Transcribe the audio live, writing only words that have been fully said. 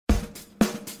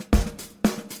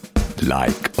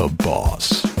like a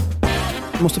boss.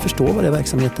 Du måste förstå vad det är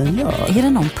verksamheten gör. Är det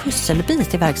någon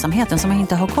pusselbit i verksamheten som jag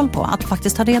inte har koll på? Att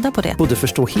faktiskt ta reda på det. Både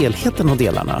förstå helheten och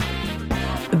delarna.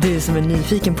 Du som är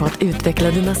nyfiken på att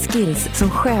utveckla dina skills som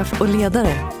chef och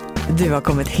ledare. Du har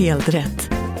kommit helt rätt.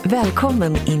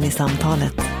 Välkommen in i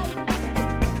samtalet.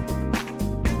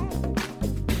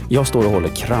 Jag står och håller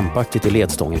krampaktigt i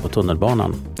ledstången på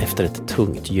tunnelbanan efter ett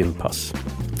tungt gympass.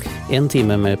 1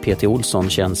 timme med P.T. Olsson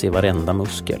känns i varenda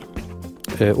muskel.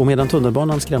 Och medan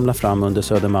tunnelbanan skrämlar fram under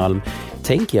Södermalm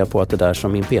tänker jag på att det där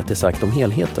som min PT sagt om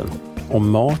helheten. Om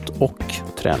mat och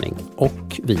träning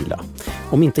och vila.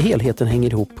 Om inte helheten hänger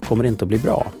ihop kommer det inte att bli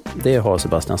bra. Det har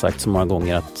Sebastian sagt så många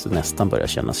gånger att nästan börjar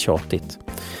kännas tjatigt.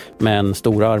 Men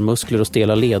stora armmuskler och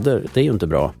stela leder, det är ju inte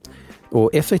bra.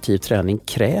 Och effektiv träning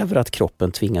kräver att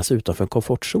kroppen tvingas utanför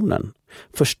komfortzonen.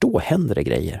 Först då händer det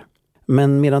grejer.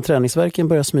 Men medan träningsverken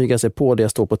börjar smyga sig på det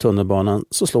jag står på tunnelbanan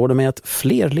så slår det mig att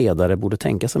fler ledare borde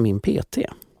tänka som min PT.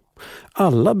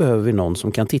 Alla behöver vi någon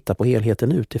som kan titta på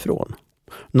helheten utifrån.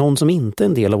 Någon som inte är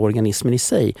en del av organismen i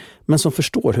sig men som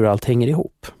förstår hur allt hänger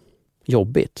ihop.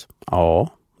 Jobbigt? Ja,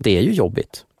 det är ju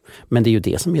jobbigt. Men det är ju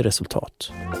det som ger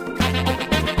resultat.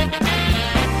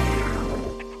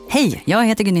 Hej, jag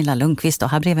heter Gunilla Lundqvist och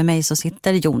här bredvid mig så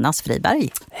sitter Jonas Friberg.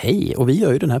 Hej, och vi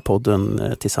gör ju den här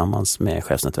podden tillsammans med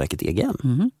chefsnätverket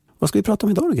EGN. Vad ska vi prata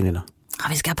om idag då, Gunilla? Ja,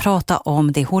 vi ska prata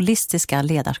om det holistiska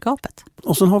ledarskapet.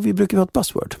 Och så brukar vi ha ett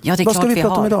buzzword. Ja, det är vad ska vi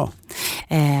prata om idag?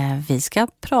 Vi ska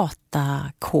prata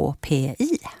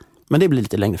KPI. Men det blir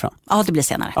lite längre fram. Ja, det blir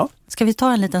senare. Ja. Ska vi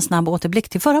ta en liten snabb återblick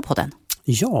till förra podden?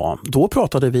 Ja, då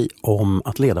pratade vi om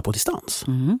att leda på distans.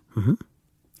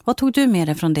 Vad tog du med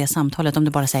dig från det samtalet om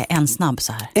du bara säger en snabb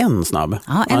så här? En snabb?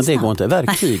 Ja, det snabb. går inte.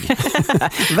 Verktyg.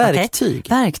 Verktyg.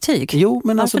 Okay. Verktyg? Jo,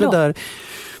 men alltså Varför det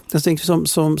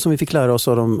där som vi fick lära oss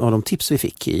av de tips vi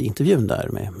fick i intervjun där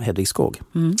med Hedvig Skog.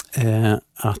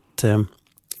 Att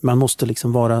man måste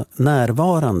liksom vara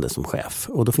närvarande som chef.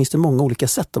 Och då finns det många olika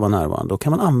sätt att vara närvarande. Och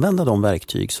kan man använda de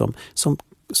verktyg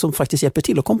som faktiskt hjälper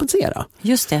till att kompensera.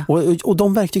 Just det. Och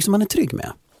de verktyg som man är trygg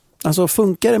med. Alltså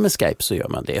funkar det med Skype så gör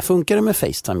man det. Funkar det med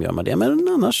FaceTime gör man det. Men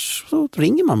annars så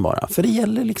ringer man bara. För det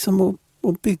gäller liksom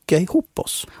att bygga ihop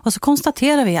oss. Och så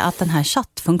konstaterar vi att den här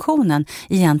chattfunktionen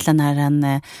egentligen är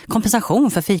en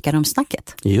kompensation för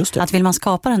fikarumsnacket. Just det. Att vill man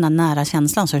skapa den där nära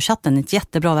känslan så är chatten ett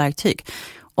jättebra verktyg.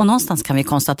 Och någonstans kan vi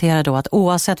konstatera då att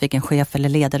oavsett vilken chef eller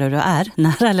ledare du är,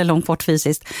 nära eller långt bort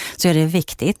fysiskt, så är det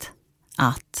viktigt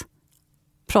att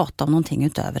prata om någonting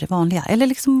utöver det vanliga. Eller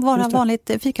liksom vara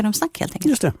vanligt fikarumsnack helt enkelt.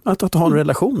 Just det, att ha en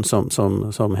relation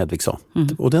som Hedvig sa.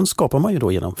 Och den skapar man ju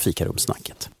då genom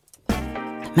fikarumsnacket.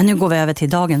 Men nu går vi över till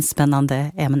dagens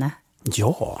spännande ämne.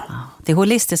 Ja. Det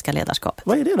holistiska ledarskapet.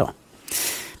 Vad är det då?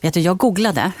 Vet du, jag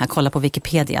kollade på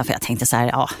Wikipedia för jag tänkte så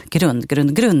här,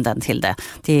 grunden till det.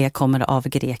 Det kommer av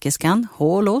grekiskan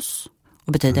holos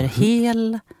och betyder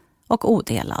hel och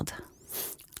odelad.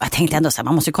 Jag tänkte ändå så här,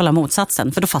 man måste ju kolla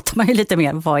motsatsen för då fattar man ju lite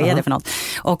mer vad är det för något.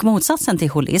 Och motsatsen till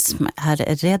holism är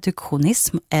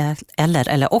reduktionism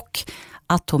och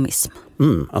atomism.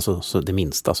 Alltså så det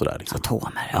minsta sådär. Liksom.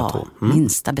 Atomer,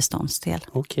 minsta beståndsdel.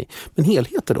 Okej. Men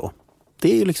helheter då?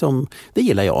 Det är ju liksom, det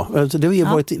gillar jag. Alltså, det har ju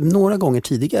varit några gånger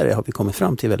tidigare har vi kommit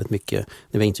fram till väldigt mycket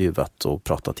när vi har intervjuat och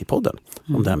pratat i podden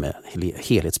om det här med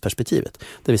helhetsperspektivet.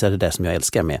 Det vill säga det där som jag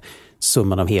älskar med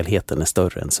summan av helheten är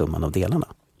större än summan av delarna.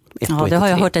 Ja, det har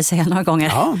jag hört dig säga några gånger.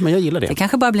 Ja, men jag gillar det. Det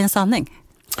kanske bara blir en sanning.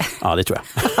 Ja, det tror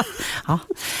jag. Ja.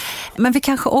 Men vi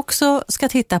kanske också ska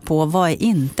titta på vad är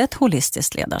inte ett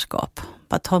holistiskt ledarskap?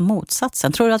 Bara ta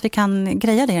motsatsen. Tror du att vi kan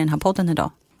greja det i den här podden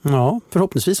idag? Ja,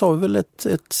 förhoppningsvis har vi väl ett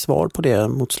svar på det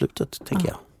mot slutet, tänker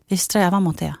jag. Vi strävar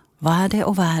mot det. Vad är det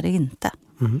och vad är det inte?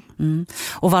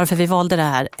 Och varför vi valde det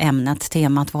här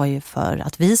temat var ju för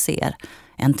att vi ser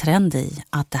en trend i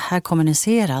att det här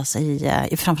kommuniceras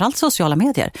i framförallt sociala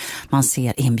medier. Man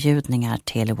ser inbjudningar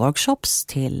till workshops,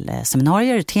 till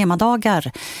seminarier,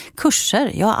 temadagar,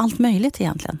 kurser, ja allt möjligt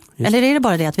egentligen. Eller är det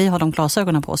bara det att vi har de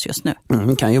glasögonen på oss just nu?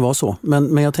 Det kan ju vara så.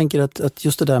 Men jag tänker att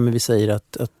just det där med vi säger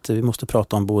att vi måste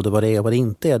prata om både vad det är och vad det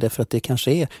inte är. Därför att det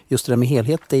kanske är, just det där med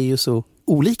helhet, det är ju så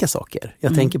olika saker.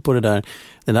 Jag tänker på den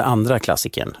där andra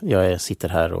klassiken. Jag sitter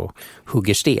här och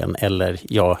hugger sten eller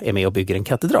jag är med och bygger en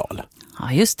katedral.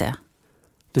 Ja, just det.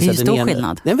 Det är ju stor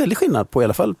skillnad. Det är en väldig skillnad i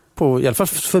alla fall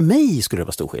för mig skulle det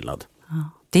vara stor skillnad. Ja.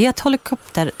 Det är ett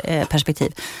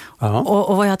helikopterperspektiv.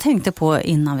 Och vad jag tänkte på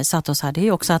innan vi satt oss här, det är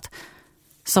ju också att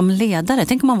som ledare,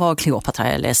 tänk om man var Kleopatra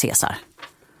eller Caesar.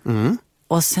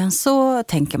 Och sen så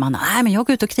tänker man, nej men jag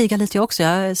går ut och krigar lite också.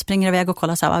 Jag springer iväg och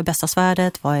kollar så här, vad är bästa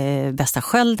svärdet, vad är bästa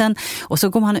skölden. Och så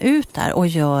går man ut där och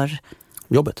gör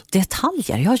jobbet.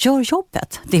 Detaljer, jag gör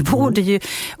jobbet. Det borde ju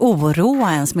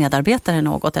oroa ens medarbetare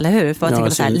något, eller hur? För jag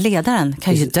tänker så här, ledaren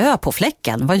kan ju dö på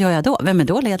fläcken. Vad gör jag då? Vem är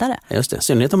då ledare? Just det,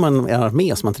 synnerhet om man är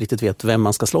med så man inte riktigt vet vem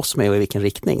man ska slåss med och i vilken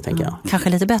riktning, tänker jag. Kanske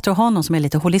lite bättre att ha någon som är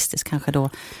lite holistisk, kanske då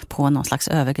på någon slags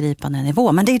övergripande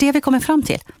nivå. Men det är det vi kommer fram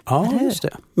till. Ja, just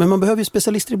det. Men man behöver ju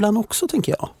specialister ibland också,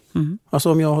 tänker jag.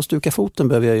 Alltså om jag har stukat foten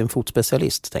behöver jag ju en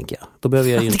fotspecialist, tänker jag. Då behöver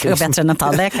jag ju inte... Det är bättre än en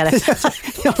tandläkare.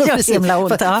 Det gör så himla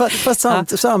ont. Fast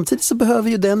samtidigt så behöver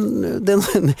ju den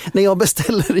när jag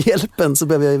beställer hjälpen så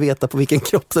behöver jag ju veta på vilken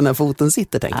kropp den här foten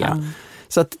sitter, tänker jag.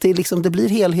 Så att det blir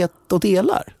helhet och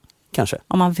delar. Kanske.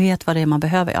 Om man vet vad det är man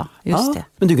behöver, ja. Just det.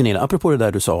 Men du Gunilla, apropå det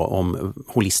där du sa om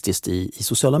holistiskt i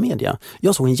sociala medier.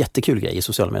 Jag såg en jättekul grej i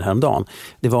sociala medier häromdagen.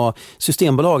 Det var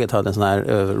Systembolaget hade en sån här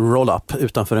roll-up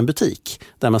utanför en butik.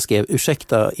 Där man skrev,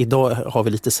 ursäkta, idag har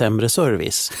vi lite sämre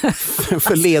service.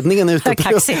 För ledningen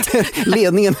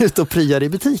ut och pryar i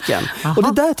butiken. Aha. Och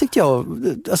det där tyckte jag,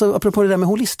 alltså apropå det där med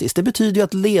holistiskt, det betyder ju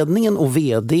att ledningen och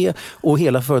vd och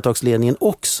hela företagsledningen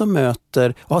också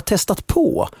möter och har testat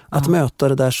på att möta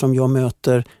det där som jag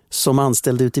möter som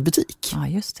anställd ute i butik. Ja,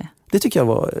 just det. Det tycker jag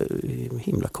var en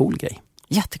himla cool grej.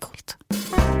 Jättekult.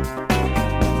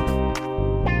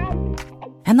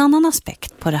 En annan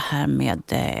aspekt på det här med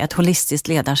ett holistiskt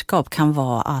ledarskap kan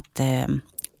vara att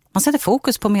man sätter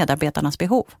fokus på medarbetarnas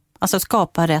behov. Alltså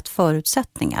skapa rätt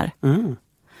förutsättningar.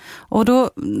 Och då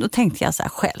tänkte jag så här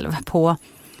själv på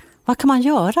vad kan man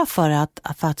göra för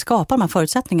att skapa de här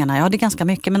förutsättningarna? Ja, det är ganska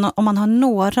mycket, men om man har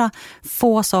några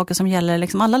få saker som gäller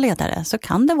liksom alla ledare så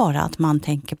kan det vara att man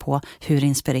tänker på hur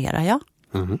inspirerar jag?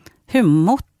 Hur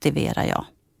motiverar jag?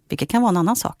 Vilket kan vara en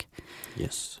annan sak.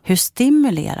 Yes. Hur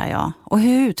stimulerar jag? Och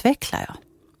hur utvecklar jag?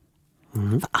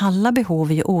 För alla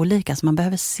behov är ju olika, så man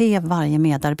behöver se varje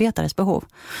medarbetares behov.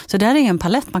 Så där är en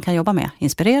palett man kan jobba med.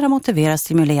 Inspirera, motivera,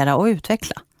 stimulera och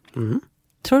utveckla.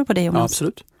 Tror du på det, Jonas? Ja,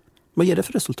 absolut. Vad ger det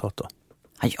för resultat då?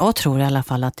 Ja, jag tror i alla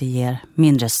fall att det ger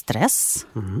mindre stress.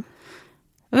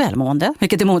 Välmående,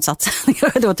 vilket är motsatsen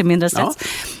då till mindre stress. Ja.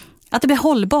 Att det blir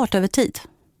hållbart över tid.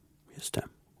 Just det.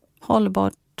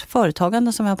 Hållbart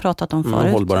företagande som vi har pratat om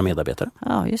förut. Hållbara medarbetare.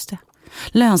 Ja, just det.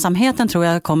 Lönsamheten tror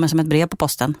jag kommer som ett brev på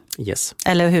posten. Yes.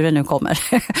 Eller hur det nu kommer.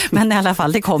 Men i alla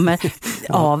fall, det kommer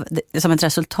som ett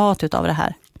resultat utav det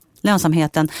här.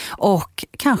 Lönsamheten och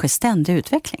kanske ständig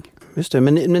utveckling. Just det,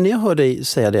 men när jag hör dig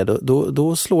säga det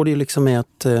då slår det ju liksom med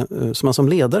att som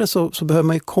ledare så behöver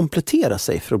man ju komplettera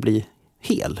sig för att bli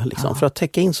hel. Liksom. Ja. För att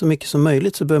täcka in så mycket som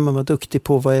möjligt så behöver man vara duktig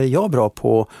på vad är jag bra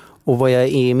på och vad jag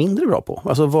är mindre bra på.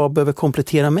 Alltså vad behöver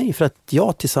komplettera mig för att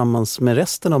jag tillsammans med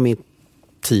resten av mitt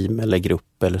team eller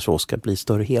grupp eller så ska bli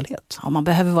större helhet. Ja, man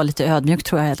behöver vara lite ödmjuk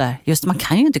tror jag där. Just man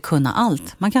kan ju inte kunna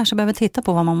allt. Man kanske behöver titta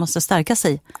på vad man måste stärka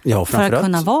sig för att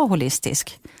kunna vara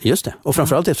holistisk. Just det. Och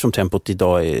framförallt eftersom tempot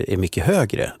idag är mycket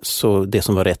högre så det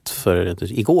som var rätt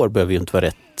för igår behöver ju inte vara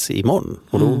rätt imorgon.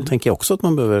 Och då tänker jag också att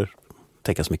man behöver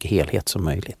täcka så mycket helhet som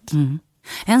möjligt.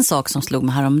 En sak som slog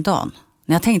mig häromdagen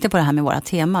när jag tänkte på det här med våra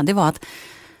tema, det var att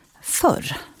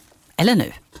förr, eller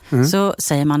nu, så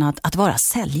säger man att vara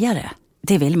säljare,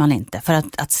 det vill man inte. För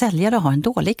att säljare har en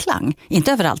dålig klang.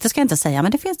 Inte överallt, det ska jag inte säga.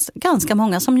 Men det finns ganska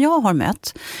många som jag har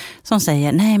mött som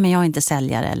säger nej men jag är inte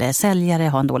säljare. Eller säljare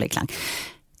har en dålig klang.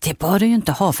 Det bör du ju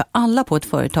inte ha, för alla på ett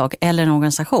företag eller en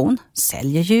organisation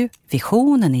säljer ju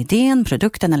visionen, idén,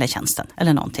 produkten eller tjänsten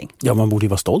eller någonting. Ja, man borde ju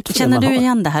vara stolt för Känner det man du har.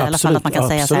 igen det här? Absolut, i alla fall att man kan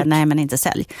säga så här, nej men inte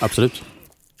sälj. Absolut.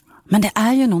 Men det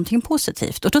är ju någonting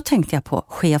positivt. Och då tänkte jag på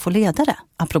chef och ledare,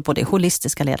 apropå det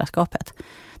holistiska ledarskapet.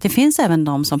 Det finns även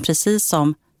de som precis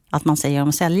som att man säger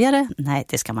om säljare, nej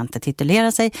det ska man inte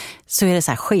titulera sig, så är det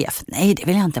så här chef, nej det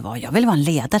vill jag inte vara. Jag vill vara en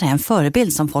ledare, en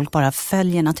förebild som folk bara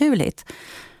följer naturligt.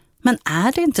 Men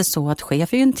är det inte så att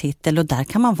chef är ju en titel och där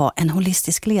kan man vara en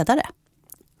holistisk ledare?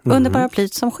 Under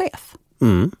paraplyt som chef.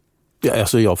 Ja,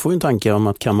 alltså jag får ju en tanke om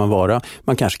att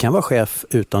man kanske kan vara chef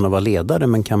utan att vara ledare,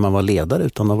 men kan man vara ledare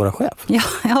utan att vara chef?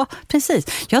 Ja, precis.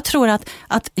 Jag tror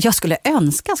att jag skulle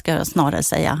önska, ska jag snarare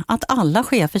säga, att alla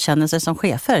chefer känner sig som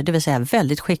chefer, det vill säga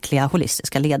väldigt skickliga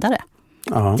holistiska ledare.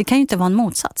 Ja. Det kan ju inte vara en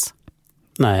motsats.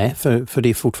 Nej, för det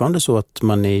är fortfarande så att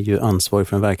man är ju ansvarig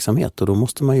för en verksamhet och då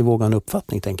måste man ju våga en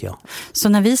uppfattning, tänker jag. Så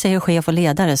när vi säger chef och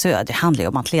ledare så det handlar ju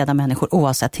om att leda människor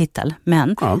oavsett titel.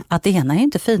 Men att det ena är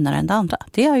inte finare än det andra.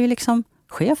 Det är ju liksom,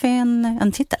 chef är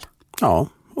en titel. Ja,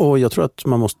 och jag tror att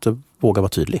man måste våga vara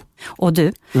tydlig. Och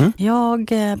du,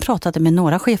 jag pratade med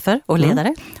några chefer och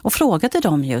ledare och frågade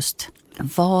dem just,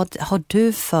 vad har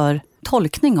du för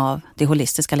tolkning av det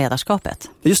holistiska ledarskapet?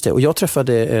 Just det, och jag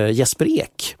träffade Jesper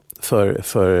Ek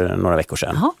för några veckor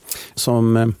sedan. Aha.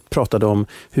 Som pratade om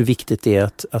hur viktigt det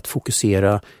är att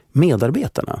fokusera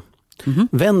medarbetarna.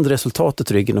 Vänd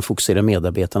resultatet ryggen och fokusera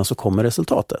medarbetarna så kommer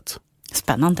resultatet.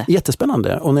 Spännande.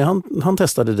 Jättespännande. Och när han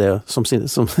testade det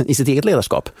som i sitt eget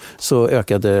ledarskap så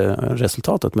ökade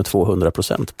resultatet med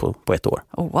 200% på ett år.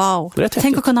 Oh, wow.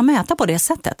 Tänk att kunna mäta på det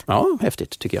sättet. Ja,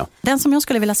 häftigt tycker jag. Den som jag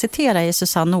skulle vilja citera är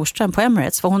Susanne Nordström på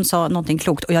Emirates, för hon sa någonting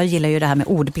klokt. Och jag gillar ju det här med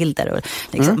ordbilder och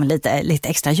liksom lite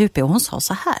extra djup i. Och hon sa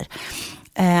så här.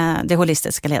 Det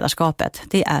holistiska ledarskapet,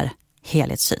 det är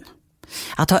helhetssyn.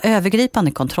 Att ha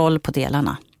övergripande kontroll på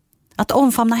delarna. Att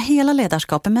omfamna hela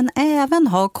ledarskapet men även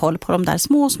ha koll på de där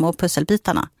små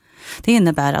pusselbitarna. Det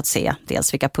innebär att se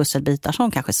dels vilka pusselbitar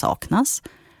som kanske saknas.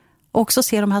 Och också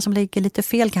se de här som ligger lite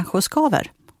fel kanske och skaver.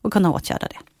 Och kunna åtgärda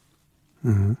det.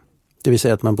 Det vill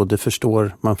säga att man både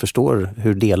förstår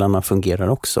hur delarna fungerar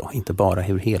också. Inte bara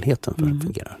hur helheten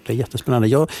fungerar. Det är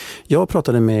jättespännande. Jag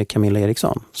pratade med Camilla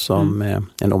Eriksson som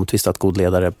en omtvistat god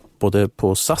ledare både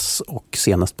på SAS och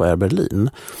senast på Air Berlin.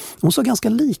 Hon sa ganska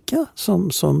lika som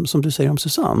du säger om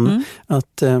Susanne.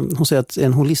 Att hon säger att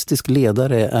en holistisk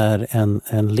ledare är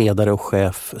en ledare och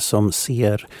chef som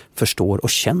ser, förstår och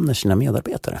känner sina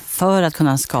medarbetare. För att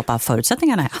kunna skapa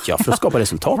förutsättningarna. Ja, för att skapa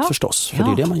resultat förstås. För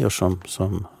det är det man gör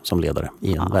som ledare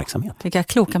i en verksamhet. Vilka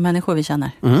kloka människor vi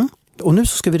känner. Och nu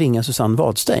så ska vi ringa Susanne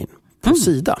Wadstein på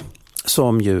Sida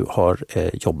som ju har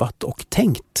jobbat och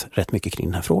tänkt rätt mycket kring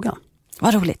den här frågan.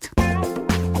 Vad roligt.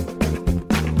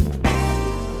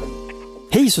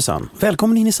 Hej Susanne,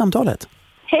 välkommen in i samtalet.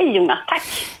 Hej Jonas, tack.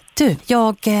 Du,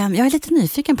 jag är lite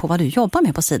nyfiken på vad du jobbar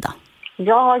med på Sida.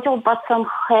 Jag har jobbat som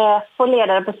chef och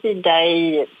ledare på Sida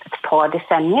i ett par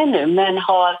decennier nu. Men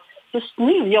just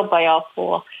nu jobbar jag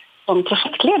som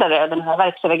projektledare över den här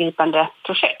verksövergripande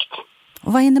projekt.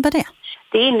 Och vad innebär det?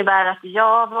 Det innebär att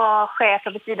jag var chef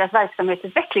för Sidas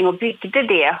verksamhetsutveckling och byggde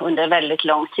det under väldigt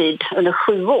lång tid, under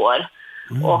 7 år.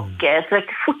 Och så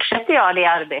fortsätter jag det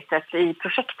arbetet i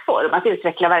projektform, att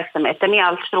utveckla verksamheten i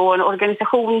allt från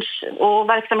organisations- och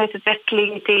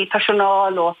verksamhetsutveckling till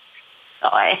personal och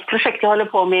ett projekt jag håller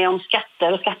på med om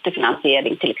skatter och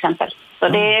skattefinansiering till exempel. Så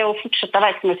det är att fortsätta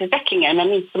verksamhetsutvecklingen,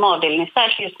 men inte som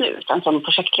avdelningschef just nu utan som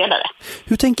projektledare.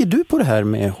 Hur tänker du på det här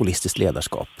med holistiskt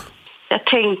ledarskap? Jag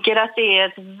tänker att det är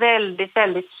ett väldigt,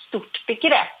 väldigt stort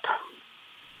begrepp.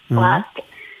 Och att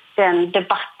den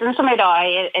debatten som idag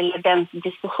är, eller den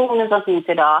diskussionen som finns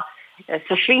idag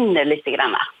försvinner lite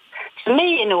grann. För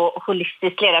mig är nog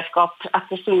holistiskt ledarskap att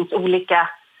det finns olika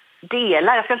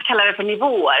delar. Jag ska inte kalla det för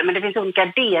nivåer, men det finns olika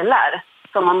delar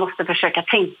som man måste försöka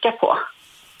tänka på.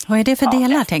 Vad är det för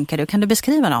delar tänker du? Kan du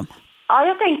beskriva dem? Ja,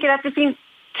 jag tänker att det finns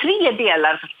 3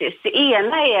 delar faktiskt. Det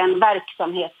ena är en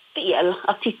verksamhetsdel.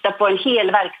 Att titta på en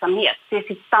hel verksamhet, se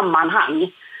sitt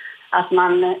sammanhang. Att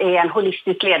man är en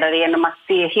holistisk ledare genom att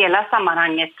se hela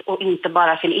sammanhanget och inte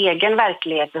bara sin egen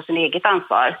verklighet och sin eget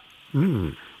ansvar.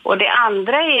 Och det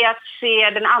andra är att se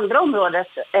den andra området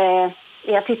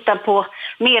är att titta på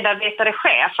medarbetare,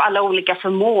 chef, alla olika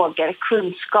förmågor,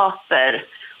 kunskaper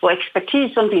och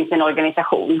expertis som finns i en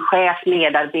organisation. Chef,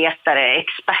 medarbetare,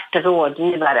 expert,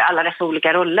 rådgivare, alla dessa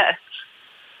olika roller.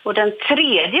 Och den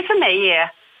tredje för mig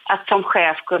är att som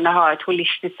chef kunna ha ett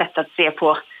holistiskt sätt att se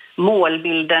på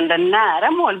målbilden, den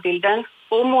nära målbilden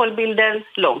och målbilden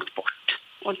långt bort.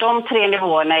 Och de 3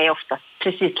 nivåerna är ofta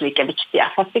precis lika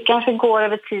viktiga. Fast det kanske går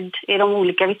över tid är de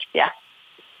olika viktiga.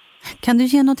 Kan du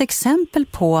ge något exempel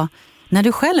på när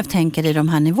du själv tänker i de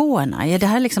här nivåerna? Är det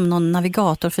här liksom någon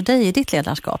navigator för dig i ditt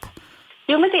ledarskap?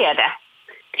 Jo, men det är det.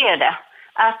 Det är det.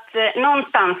 Att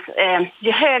någonstans,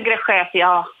 ju högre chef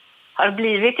jag har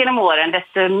blivit genom åren,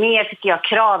 desto mer tycker jag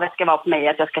kravet ska vara på mig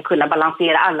att jag ska kunna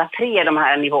balansera alla 3 de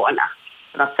här nivåerna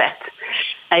på något sätt.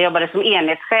 När jag jobbade som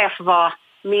enhetschef var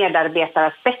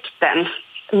medarbetaraspekten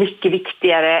mycket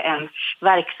viktigare än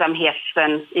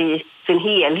verksamheten i sin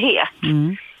helhet.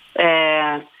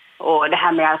 Och det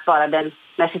här med att vara när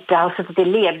jag har suttit i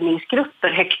ledningsgrupper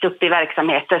högt upp i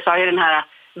verksamheter så har ju den här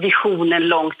visionen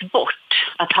långt bort,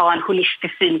 att ha en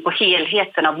holistisk syn på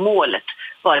helheten av målet,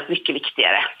 varit mycket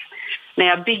viktigare. När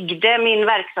jag byggde min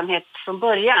verksamhet från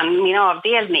början, min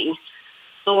avdelning,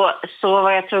 så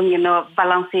var jag tvungen att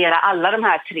balansera alla de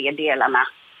här 3 delarna.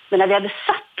 Men när vi hade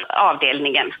satt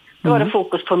avdelningen, då var det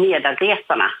fokus på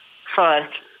medarbetarna för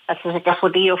att försöka få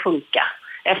det att funka.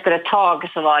 Efter ett tag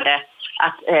så var det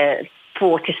att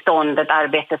få till stånd ett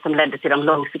arbete som ledde till de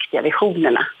långsiktiga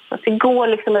visionerna. Så det går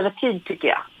liksom över tid tycker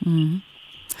jag.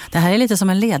 Det här är lite som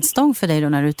en ledstång för dig då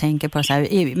när du tänker på så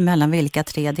här, mellan vilka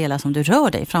 3 delar som du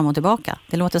rör dig fram och tillbaka.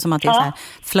 Det låter som att det är så här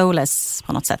flowless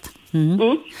på något sätt.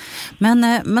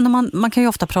 Men man kan ju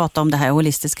ofta prata om det här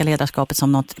holistiska ledarskapet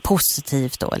som något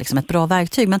positivt då, liksom ett bra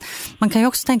verktyg. Men man kan ju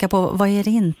också tänka på vad är det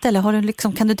inte?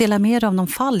 Eller kan du dela med dig av någon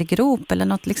fallgrop eller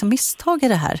något liksom misstag i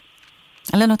det här?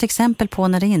 Eller något exempel på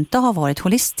när det inte har varit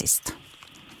holistiskt?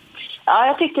 Ja,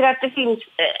 jag tycker att det finns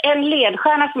en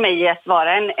ledstjärna för mig att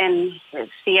vara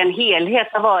se en helhet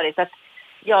har varit att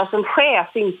jag som chef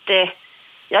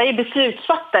jag är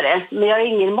beslutsfattare, men jag är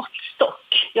ingen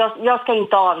måttstock. Jag ska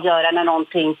inte avgöra när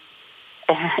någonting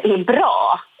är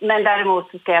bra, men däremot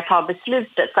ska jag ta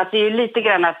beslutet. Så att det är ju lite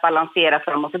grann att balansera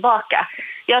fram och tillbaka.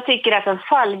 Jag tycker att en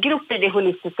fallgrop i det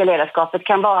holistiska ledarskapet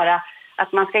kan vara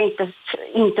att man ska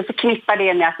inte förknippa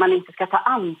det med att man inte ska ta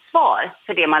ansvar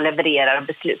för det man levererar och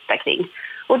beslutar kring.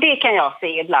 Och det kan jag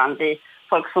se ibland i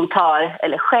folk som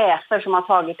eller chefer som har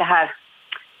tagit det här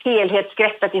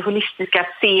helhetsgreppet i holistiska,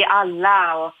 att se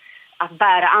alla och att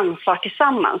bära ansvar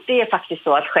tillsammans. Det är faktiskt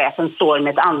så att chefen står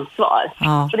med ett ansvar.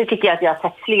 Ja. Och det tycker jag att jag har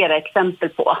sett flera exempel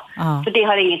på. Ja. För det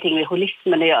har ingenting med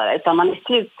holismen att göra, utan man i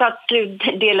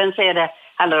slutdelen säger det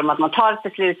handlar om att man tar ett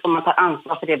beslut och man tar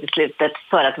ansvar för det beslutet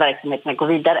för att verksamheten går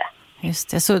vidare.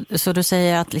 Just det. Så du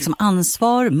säger att liksom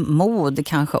ansvar, mod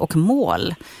kanske och mål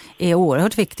är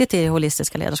oerhört viktigt i det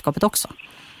holistiska ledarskapet också?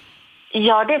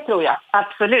 Ja, det tror jag.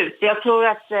 Absolut. Jag tror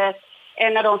att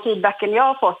en av de feedbacken jag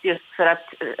har fått just för att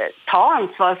ta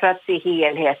ansvar för att se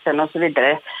helheten och så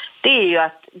vidare, det är ju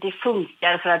att det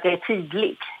funkar för att det är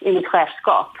tydligt i mitt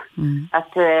chefskap. Mm.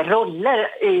 Att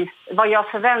roller i vad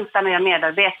jag förväntar mig av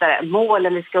medarbetare,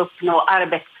 målen vi ska uppnå,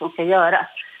 arbetet som ska göras,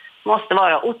 måste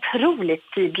vara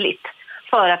otroligt tydligt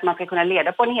för att man ska kunna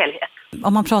leda på en helhet.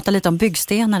 Om man pratar lite om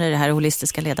byggstenar i det här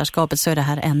holistiska ledarskapet så är det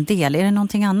här en del. Är det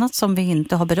någonting annat som vi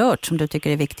inte har berört som du tycker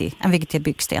är en viktig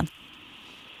byggsten?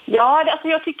 Ja, alltså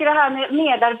jag tycker det här med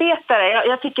medarbetare,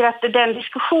 jag tycker att den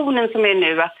diskussionen som är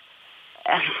nu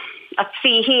att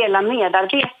se hela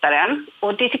medarbetaren,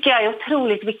 och det tycker jag är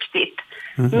otroligt viktigt.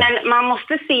 Mm. Men man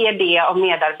måste se det av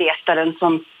medarbetaren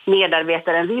som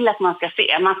medarbetaren vill att man ska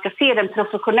se. Man ska se den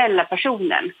professionella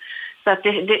personen. Så att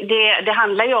det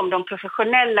handlar ju om de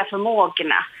professionella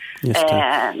förmågorna.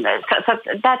 Så att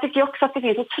där tycker jag också att det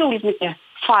finns otroligt mycket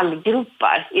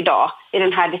fallgropar idag i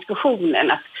den här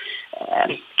diskussionen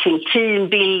kring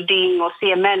teambuilding och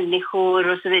se människor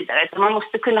och så vidare. Så man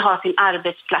måste kunna ha sin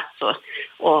arbetsplats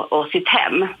och sitt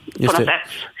hem på något sätt.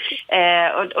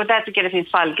 Och där tycker jag det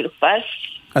finns fallgrupper.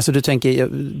 Alltså du tänker,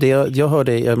 jag hör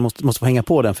det, jag måste få hänga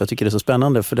på den för jag tycker det är så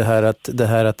spännande, för det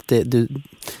här att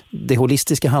det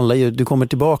holistiska handlar ju, du kommer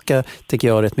tillbaka tycker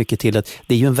jag rätt mycket till att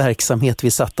det är ju en verksamhet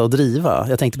vi satta att driva.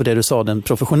 Jag tänkte på det du sa, den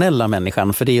professionella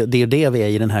människan, för det är ju det vi är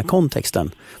i den här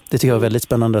kontexten. Det tycker jag är väldigt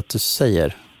spännande att du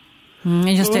säger.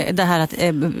 Just det här att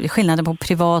skillnaden på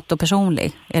privat och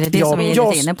personlig, är det som vi är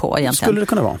lite inne på egentligen? Skulle det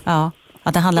kunna vara. Ja,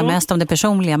 att det handlar mest om det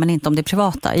personliga men inte om det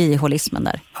privata i holismen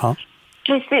där. Ja.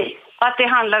 Precis. Att det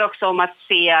handlar också om att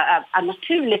se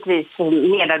naturligtvis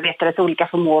medarbetares olika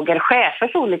förmågor,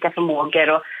 chefers olika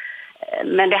förmågor,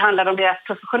 men det handlar om deras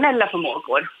professionella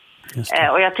förmågor.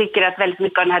 Och jag tycker att väldigt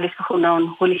mycket av den här diskussionen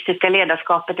om holistiska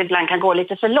ledarskapet ibland kan gå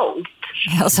lite för långt.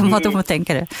 Ja, som vad då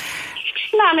tänker du?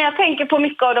 Nej, men jag tänker på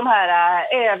mycket av de här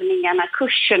övningarna,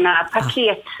 kurserna,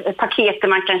 paketer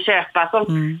man kan köpa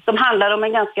som handlar om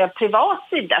en ganska privat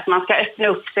sida, att man ska öppna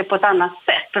upp sig på ett annat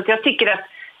sätt. Så jag tycker att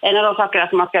en av de saker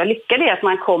att man ska lyckas är att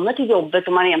man kommer till jobbet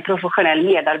och man är en professionell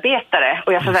medarbetare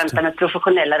och jag förväntar mig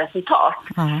professionella resultat.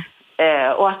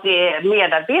 Och att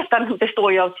medarbetaren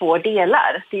består ju av 2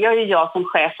 delar. Det gör ju jag som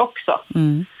chef också.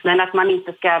 Men att man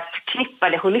inte ska förknippa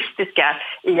det holistiska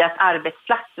i att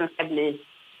arbetsplatsen ska bli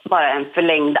bara en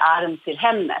förlängd arm till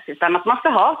hemmet. Utan att man ska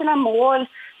ha sina mål,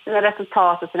 sina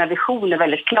resultat och sina visioner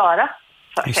väldigt klara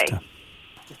för sig.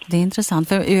 Det är intressant,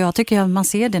 för jag tycker att man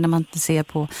ser det när man ser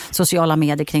på sociala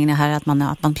medier kring det här, att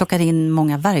man plockar in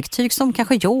många verktyg som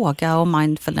kanske yoga och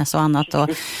mindfulness och annat,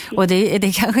 och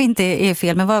det kanske inte är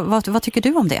fel, men vad tycker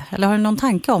du om det? Eller har du någon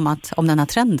tanke om den här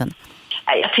trenden?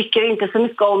 Jag tycker inte så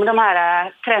mycket om de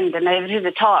här trenderna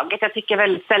överhuvudtaget. Jag tycker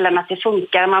väldigt sällan att det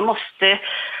funkar. Man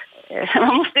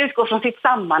måste utgå från sitt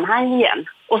sammanhang igen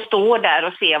och stå där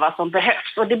och se vad som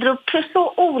behövs. Och det beror på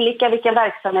så olika vilken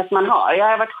verksamhet man har. Jag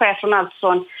har varit chef från allt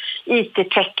från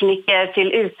IT-tekniker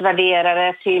till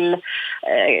utvärderare till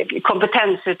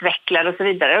kompetensutvecklare och så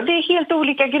vidare. Och det är helt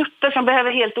olika grupper som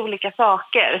behöver helt olika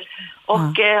saker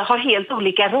och har helt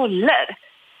olika roller.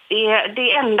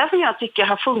 Det enda som jag tycker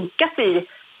har funkat i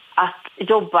att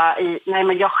jobba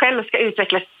när jag själv ska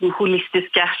utveckla sin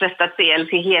holistiska sätt att se eller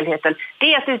till helheten,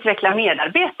 det är att utveckla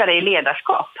medarbetare i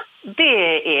ledarskap.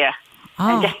 Det är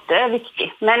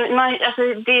jätteviktigt. Men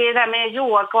det där med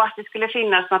yoga och att det skulle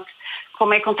finnas att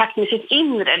komma i kontakt med sitt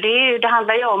inre, det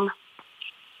handlar ju om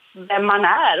vem man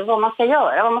är och vad man ska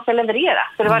göra, vad man ska leverera.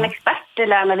 Ska det vara en expert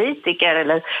eller analytiker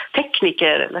eller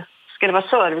tekniker eller ska det vara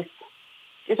service?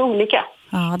 Det är så olika.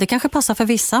 Ja, det kanske passar för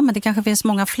vissa, men det kanske finns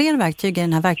många fler verktyg i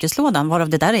den här verktygslådan, varav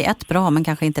det där är ett bra, men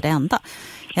kanske inte det enda.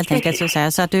 Helt enkelt så att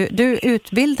säga. Så att du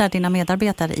utbildar dina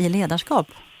medarbetare i ledarskap,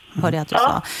 hörde jag att du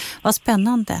sa. Vad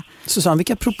spännande. Susanne,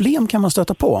 vilka problem kan man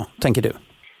stöta på, tänker du?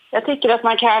 Jag tycker att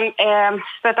man kan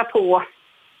stöta på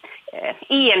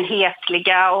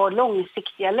enhetliga och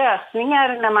långsiktiga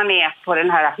lösningar när man är på den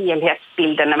här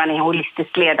helhetsbilden, när man är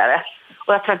holistisk ledare.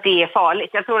 Och jag tror att det är farligt.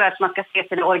 Jag tror att man ska se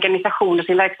sin organisation och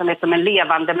sin verksamhet som en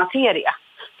levande materia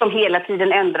som hela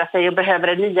tiden ändrar sig och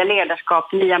behöver nya ledarskap,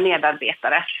 nya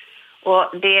medarbetare. Och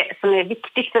det som är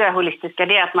viktigt för det holistiska,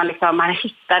 det är att man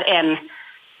hittar en...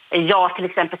 Jag till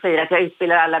exempel säger att jag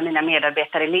utbildar alla mina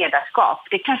medarbetare i ledarskap.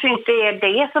 Det kanske inte är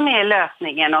det som är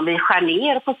lösningen om vi skär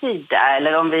ner på sida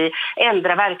eller om vi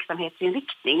ändrar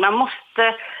verksamhetsinriktning. Man måste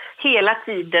hela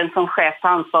tiden som chef ta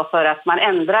ansvar för att man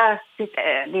ändrar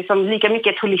liksom lika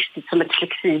mycket ett holistiskt som ett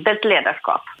flexibelt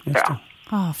ledarskap.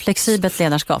 Flexibelt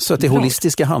ledarskap. Så att det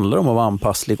holistiska handlar om att vara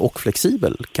anpasslig och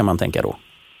flexibel, kan man tänka då?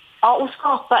 Ja, och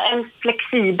skapa en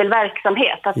flexibel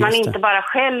verksamhet. Att man inte bara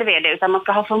själv är det, utan man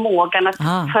ska ha förmågan att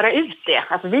föra ut det.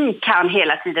 Att vi kan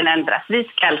hela tiden ändras, vi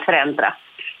ska förändras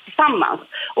tillsammans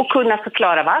och kunna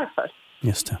förklara varför.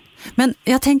 Just det. Men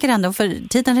jag tänker ändå, för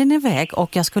tiden är iväg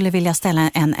och jag skulle vilja ställa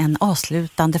en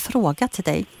avslutande fråga till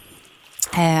dig.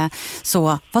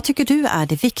 Så vad tycker du är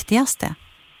det viktigaste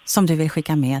som du vill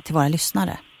skicka med till våra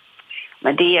lyssnare?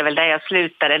 Men det är väl där jag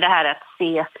slutade, det här att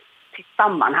se till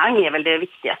sammanhang är väl det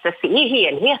viktigaste. Se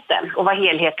helheten och vad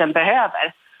helheten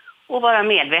behöver. Och vara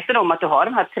medveten om att du har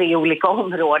de här 3 olika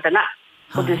områdena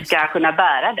och du ska kunna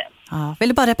bära den. Ja. Vill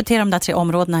du bara repetera de där 3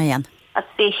 områdena igen? Att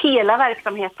se hela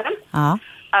verksamheten. Ja.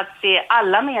 Att se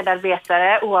alla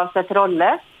medarbetare oavsett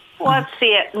roller. Och att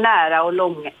se nära och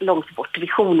långt bort.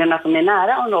 Visionerna som är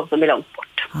nära och de som är långt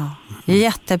bort. Ja.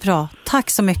 Jättebra. Tack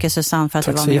så mycket Susanne för att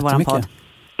du var med i vår podd.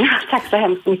 Tack så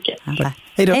hemskt mycket. Ja,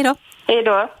 hej då. Hej då. Hej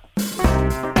då.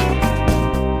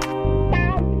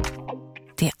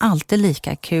 Det är alltid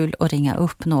lika kul att ringa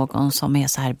upp någon som är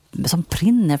så här, som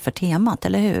brinner för temat,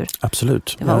 eller hur?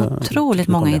 Absolut. Det var otroligt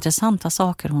många intressanta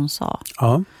saker hon sa.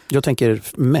 Ja, jag tänker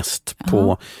mest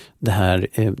på det här,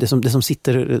 det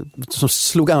som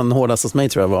slog an hårdast hos mig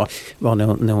tror jag var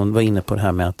när hon var inne på det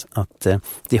här med att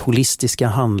det holistiska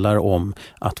handlar om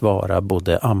att vara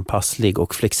både anpasslig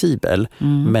och flexibel,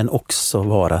 men också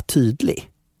vara tydlig.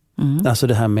 Alltså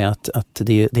det här med att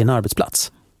det är en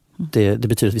arbetsplats. Det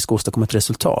betyder att vi ska åstadkomma ett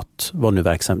resultat.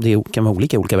 Det kan vara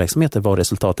olika verksamheter vad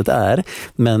resultatet är.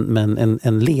 Men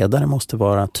en ledare måste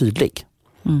vara tydlig.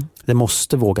 Det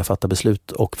måste våga fatta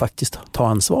beslut och faktiskt ta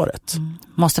ansvaret.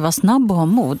 Måste vara snabb och ha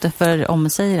mod. För om man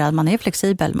säger att man är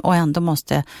flexibel och ändå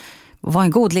måste vara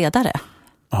en god ledare.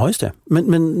 Ja, just det.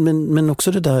 Men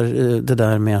också det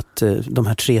där med att de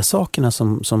här 3 sakerna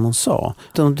som hon sa,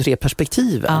 de 3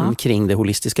 perspektiven kring det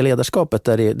holistiska ledarskapet,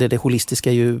 där det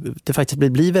holistiska det faktiskt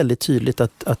blir väldigt tydligt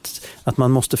att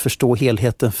man måste förstå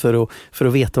helheten för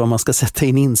att veta vad man ska sätta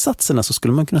in insatserna, så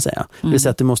skulle man kunna säga. Det vill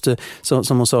säga att du måste,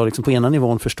 som hon sa, liksom på ena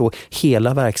nivån förstå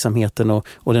hela verksamheten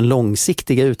och den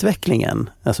långsiktiga utvecklingen,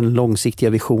 alltså den långsiktiga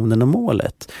visionen och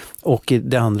målet. Och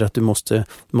det andra att du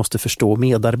måste förstå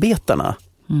medarbetarna.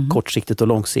 Kortsiktigt och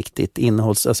långsiktigt,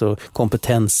 alltså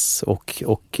kompetens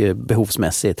och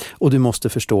behovsmässigt. Och du måste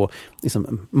förstå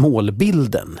liksom,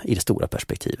 målbilden i det stora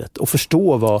perspektivet. Och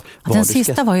förstå vad den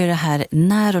sista var ju det här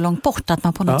när och långt bort. Att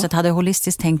man på något sätt hade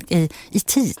holistiskt tänkt i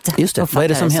tid. Just det, vad är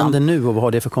det som händer nu och vad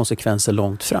har det för konsekvenser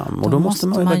långt fram? Och då måste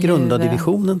man ju vara grundad i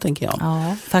visionen, tänker jag.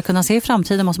 Ja, för att kunna se i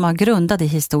framtiden måste man vara grundad i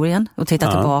historien och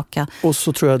titta tillbaka. Och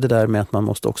så tror jag det där med att man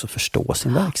måste också förstå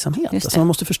sin verksamhet. Alltså man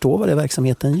måste förstå vad det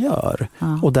verksamheten gör.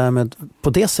 Och därmed på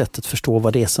det sättet förstå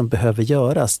vad det är som behöver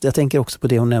göras. Jag tänker också på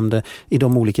det hon nämnde i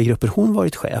de olika grupper hon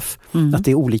varit chef. Att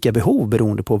det är olika behov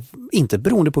inte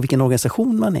beroende på vilken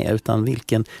organisation man är, utan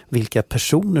vilka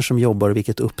personer som jobbar och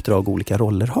vilket uppdrag olika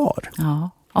roller har. Ja.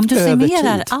 Om du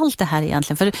summerar allt det här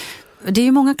egentligen, för det är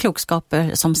ju många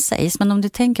klokskaper som sägs, men om du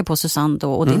tänker på Susanne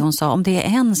då och det hon sa, om det är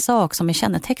en sak som är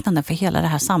kännetecknande för hela det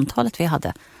här samtalet vi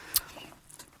hade.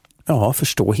 Ja,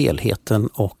 förstå helheten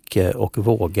och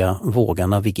våga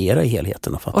navigera i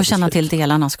helheten. Och känna till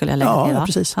delarna skulle jag lägga till. Ja,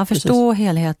 precis. Ja, förstå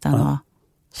helheten. Ja.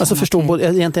 Alltså förstå,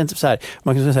 egentligen så här,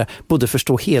 man kan säga både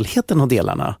förstå helheten och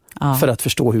delarna för att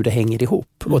förstå hur det hänger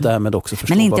ihop och därmed också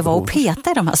förstå. Men inte vara och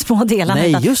peta i de här små delarna.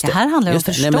 Nej, just det. Det här handlar om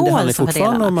förståelse. Nej, men det handlar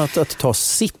fortfarande om att ta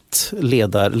sitt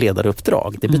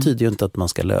ledaruppdrag. Det betyder ju inte att man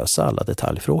ska lösa alla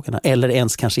detaljfrågorna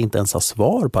eller kanske inte ens ha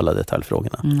svar på alla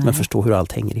detaljfrågorna, men förstå hur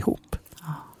allt hänger ihop.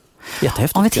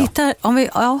 Jättehäftigt. Om vi tittar,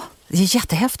 det är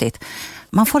jättehäftigt.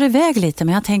 Man får iväg lite,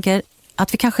 men jag tänker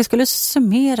att vi kanske skulle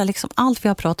summera liksom allt vi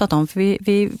har pratat om. För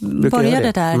vi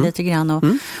började där lite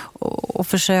grann och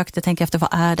försökte tänka efter vad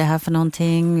är det här för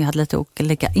någonting. Vi hade lite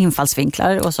olika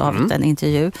infallsvinklar och så har vi en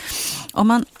intervju.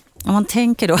 Om man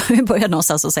tänker då, vi börjar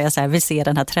någonstans och säga så här, vi ser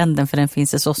den här trenden för den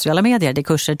finns i sociala medier. Det är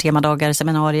kurser, temadagar,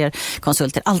 seminarier,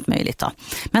 konsulter, allt möjligt då.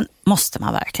 Men måste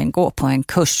man verkligen gå på en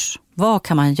kurs? Vad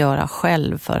kan man göra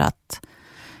själv för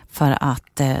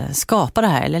att skapa det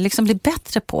här eller liksom bli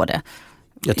bättre på det?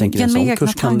 Jag tänker en sån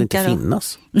kurs kan det inte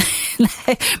finnas.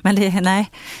 Nej, men nej.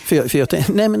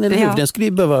 Den skulle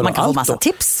ju behöva man kan allt få massa då.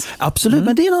 Tips. Absolut,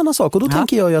 men det är en annan sak. Och då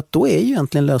tänker jag ju att då är ju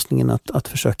egentligen lösningen att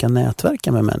försöka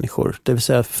nätverka med människor. Det vill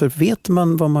säga, för vet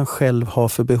man vad man själv har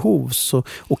för behov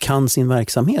och kan sin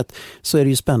verksamhet, så är det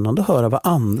ju spännande att höra vad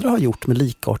andra har gjort med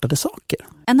likartade saker.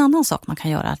 En annan sak man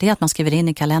kan göra, det är att man skriver in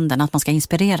i kalendern att man ska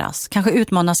inspireras. Kanske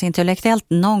utmanas intellektuellt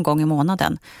någon gång i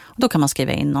månaden. Och då kan man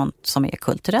skriva in något som är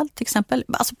kulturellt till exempel.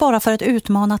 Alltså bara för att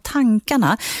utmana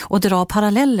tankarna och dra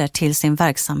paralleller till sin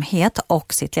verksamhet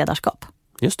och sitt ledarskap.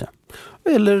 Just det.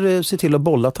 Eller se till att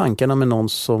bolla tankarna med någon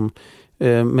som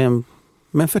med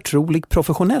en förtrolig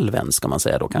professionell vän, ska man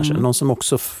säga då kanske. Någon som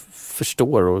också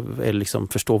förstår och liksom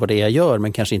förstår vad det är jag gör,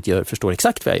 men kanske inte förstår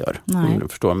exakt vad jag gör. Om du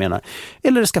förstår vad jag menar.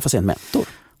 Eller skaffa sig en mentor.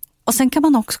 Och sen kan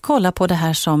man också kolla på det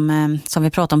här som vi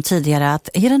pratade om tidigare, att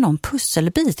är det någon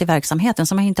pusselbit i verksamheten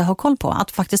som man inte har koll på,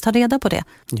 att faktiskt ta reda på det.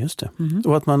 Just det.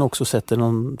 Och att man också sätter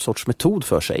någon sorts metod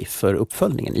för sig för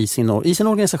uppföljningen i sin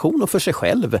organisation och för sig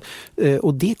själv.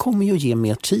 Och det kommer ju ge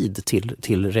mer tid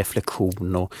till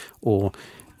reflektion och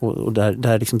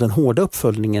där liksom den hårda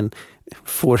uppföljningen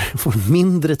får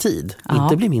mindre tid. Ja.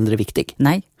 Inte blir mindre viktig.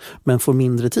 Nej. Men får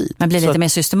mindre tid. Men blir lite mer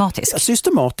systematisk.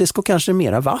 Systematisk och kanske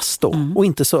mera vass då. Och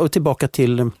inte så tillbaka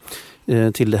till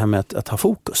det här med att ha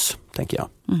fokus, tänker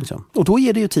jag. Liksom. Och då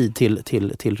ger det ju tid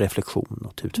till reflektion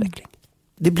och till utveckling.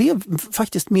 Det blev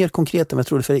faktiskt mer konkret än jag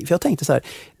trodde. För jag tänkte så här,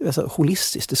 alltså,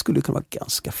 holistiskt, det skulle kunna vara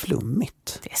ganska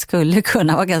flummigt. Det skulle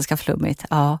kunna vara ganska flummigt,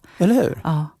 ja. Eller hur?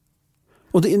 Ja.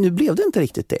 Och nu blev det inte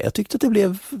riktigt det. Jag tyckte att det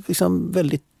blev liksom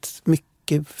väldigt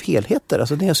mycket helheter.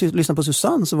 Alltså när jag lyssnade på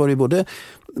Susanne så var det ju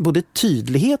både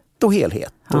tydlighet och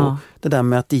helhet. Ja. Och det där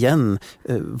med att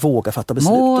våga fatta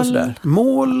beslut och sådär.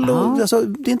 Mål. Och, alltså,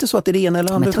 det är inte så att det är det ena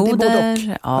eller andra. Metoder, det är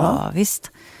både och. Ja,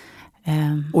 visst.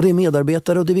 Och det är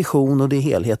medarbetare och division och det är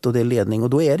helhet och det är ledning. Och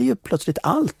då är det ju plötsligt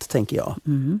allt, tänker jag.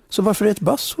 Så varför är det ett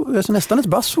buzzword? Alltså nästan ett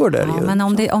buzzword är det ju. Men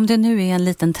om det nu är en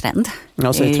liten trend.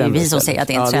 Ja, det är vi som säger att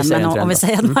det är en trend. Men om vi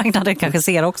säger att marknaden kanske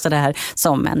ser också det här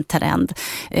som en trend.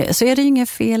 Så är det ju ingen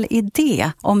fel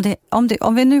idé.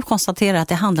 Om vi nu konstaterar att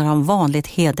det handlar om vanligt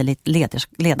hederligt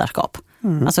ledarskap.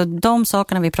 Alltså de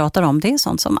sakerna vi pratar om, det är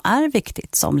sånt som är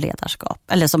viktigt som ledarskap.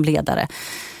 Eller som ledare.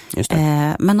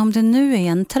 Men om det nu är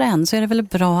en trend så är det väl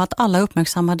bra att alla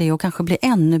uppmärksammar det och kanske blir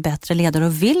ännu bättre ledare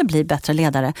och vill bli bättre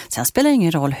ledare. Sen spelar det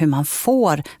ingen roll hur man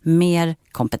får mer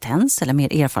kompetens eller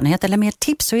mer erfarenhet eller mer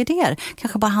tips och idéer.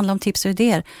 Kanske bara handla om tips och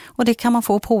idéer. Och det kan man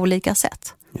få på olika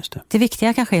sätt. Just det. Det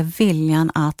viktiga kanske är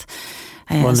viljan att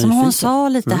som hon sa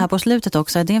lite här på slutet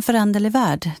också, det är en föränderlig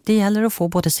värld. Det gäller att få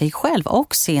både sig själv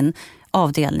och sin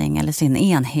avdelning eller sin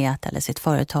enhet eller sitt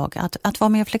företag att vara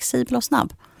mer flexibel och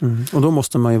snabb. Och då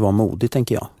måste man ju vara modig,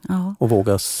 tänker jag. Ja. Och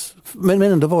vågas, men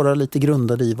ändå vara lite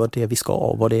grundad i vad det är vi ska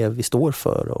och vad det är vi står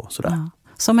för och sådär. Ja.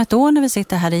 Som ett år när vi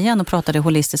sitter här igen och pratar det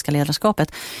holistiska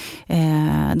ledarskapet,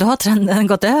 då har trenden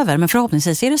gått över, men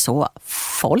förhoppningsvis är det så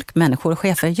folk, människor och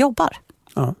chefer jobbar.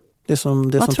 Ja. Det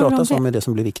som pratas om är det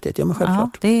som blir viktigt. Ja, men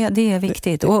självklart. Ja, det är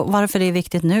viktigt. Och varför det är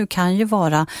viktigt nu kan ju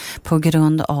vara på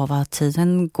grund av att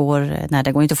tiden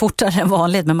det går inte fortare än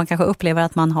vanligt, men man kanske upplever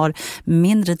att man har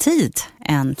mindre tid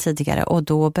än tidigare och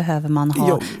då behöver man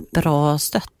ha bra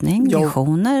stöttning,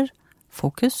 visioner,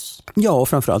 fokus. Ja, och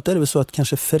framförallt är det väl så att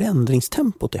kanske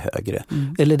förändringstempot är högre.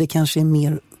 Eller det kanske är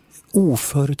mer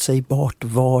oförutsägbart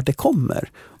var det kommer.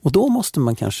 Och då måste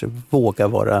man kanske våga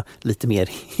vara lite mer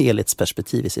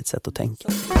helhetsperspektiv i sitt sätt att tänka.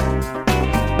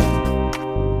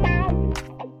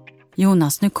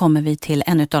 Jonas, nu kommer vi till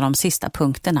en av de sista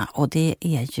punkterna och det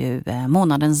är ju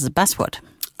månadens buzzword.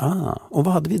 Och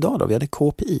vad hade vi idag då? Vi hade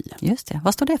KPI. Just det.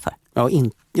 Vad står det för?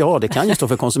 Ja, det kan ju stå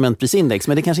för konsumentprisindex,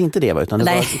 men det kanske inte det var, utan det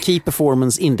var Key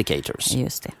Performance Indicators.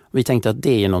 Just det. Vi tänkte att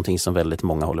det är någonting som väldigt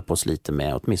många håller på att slita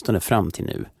med, åtminstone fram till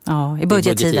nu. Ja, i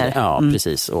budgettider. Ja,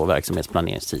 precis. Och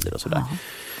verksamhetsplaneringstider och sådär. Ja.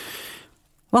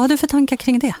 Vad har du för tankar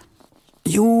kring det?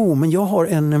 Jo, men jag har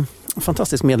en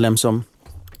fantastisk medlem som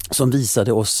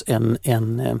visade oss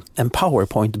en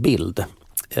PowerPoint-bild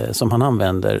som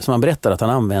han berättar att han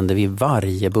använder vid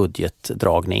varje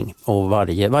budgetdragning och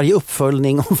varje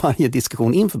uppföljning och varje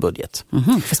diskussion inför budget.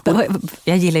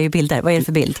 Jag gillar ju bilder. Vad är det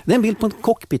för bild? Det är en bild på en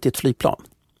cockpit i ett flygplan.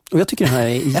 Och jag tycker den här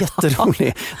är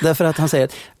jätterolig. Därför att han säger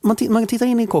att man tittar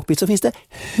in i en cockpit så finns det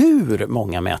hur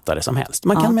många mätare som helst.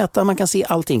 Man kan mäta, man kan se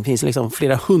allting. Det finns liksom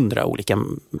flera 100 olika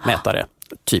mätare.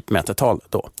 Typ mätetal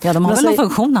då. Ja, de har väl någon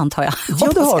funktion antar jag.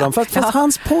 Ja, det har de. Fast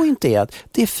hans point är att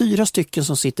det är 4 stycken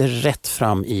som sitter rätt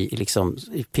fram i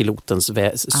pilotens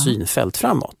synfält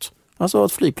framåt. Alltså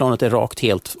att flygplanet är rakt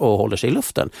helt och håller sig i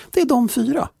luften. Det är de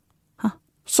 4.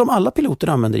 Som alla piloter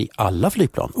använder i alla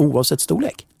flygplan, oavsett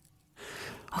storlek.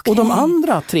 Okay. Och de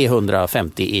andra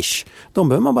 350-ish, de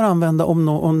behöver man bara använda om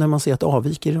när man ser att det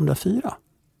avviker i de där 4.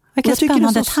 Vilken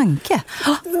spännande tanke.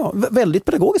 Ja, väldigt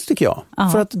pedagogiskt tycker jag.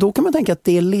 För att då kan man tänka att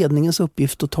det är ledningens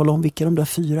uppgift att tala om vilka de där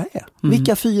 4 är.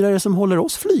 Vilka 4 är det som håller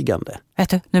oss flygande? Vet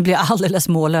du, nu blir jag alldeles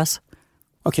mållös.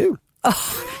 Vad kul.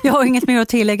 Jag har inget mer att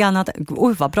tillägga annat.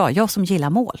 Oj, vad bra. Jag som gillar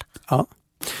mål.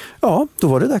 Ja, då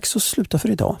var det dags att sluta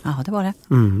för idag. Ja, det var det.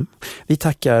 Vi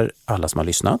tackar alla som har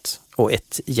lyssnat. Och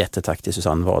ett jättetack till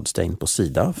Susanne Wadstein på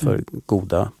Sida för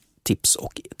goda tips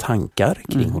och tankar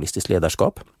kring holistiskt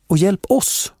ledarskap. Och hjälp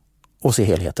oss att se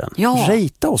helheten. Ja.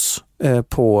 Rata oss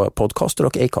på Podcaster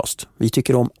och Acast. Vi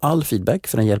tycker om all feedback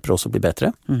för den hjälper oss att bli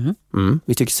bättre.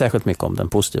 Vi tycker särskilt mycket om den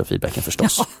positiva feedbacken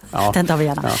förstås. Ja, den tar vi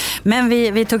gärna. Men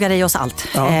vi tuggar i oss allt.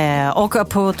 Och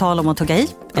på tal om att tugga i,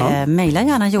 mejla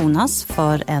gärna Jonas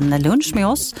för en lunch med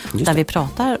oss där vi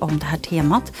pratar om det här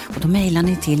temat. Och då mejlar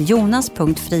ni till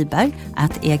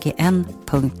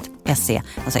jonas.friberg@egn.se,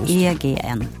 alltså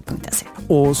egn.se.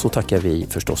 Och så tackar vi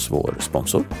förstås vår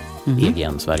sponsor,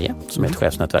 EGN Sverige, som är ett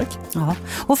chefsnätverk. Ja.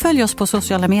 Och följ oss på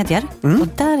sociala medier. Och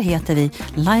där heter vi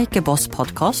Like a Boss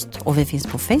Podcast. Och vi finns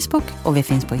på Facebook och vi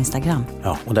finns på Instagram.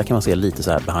 Ja, och där kan man se lite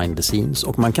så här behind the scenes.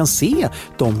 Och man kan se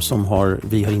de som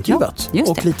vi har intervjuat. Ja,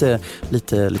 och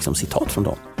lite liksom citat från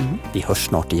dem. Vi hörs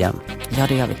snart igen. Ja,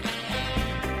 det gör vi.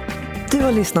 Du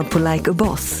har lyssnat på Like a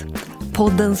Boss.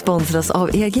 Podden sponsras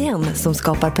av EGN som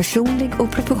skapar personlig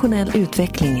och professionell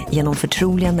utveckling genom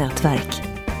förtroliga nätverk.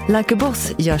 Like a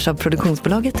Boss görs av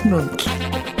produktionsbolaget Munk.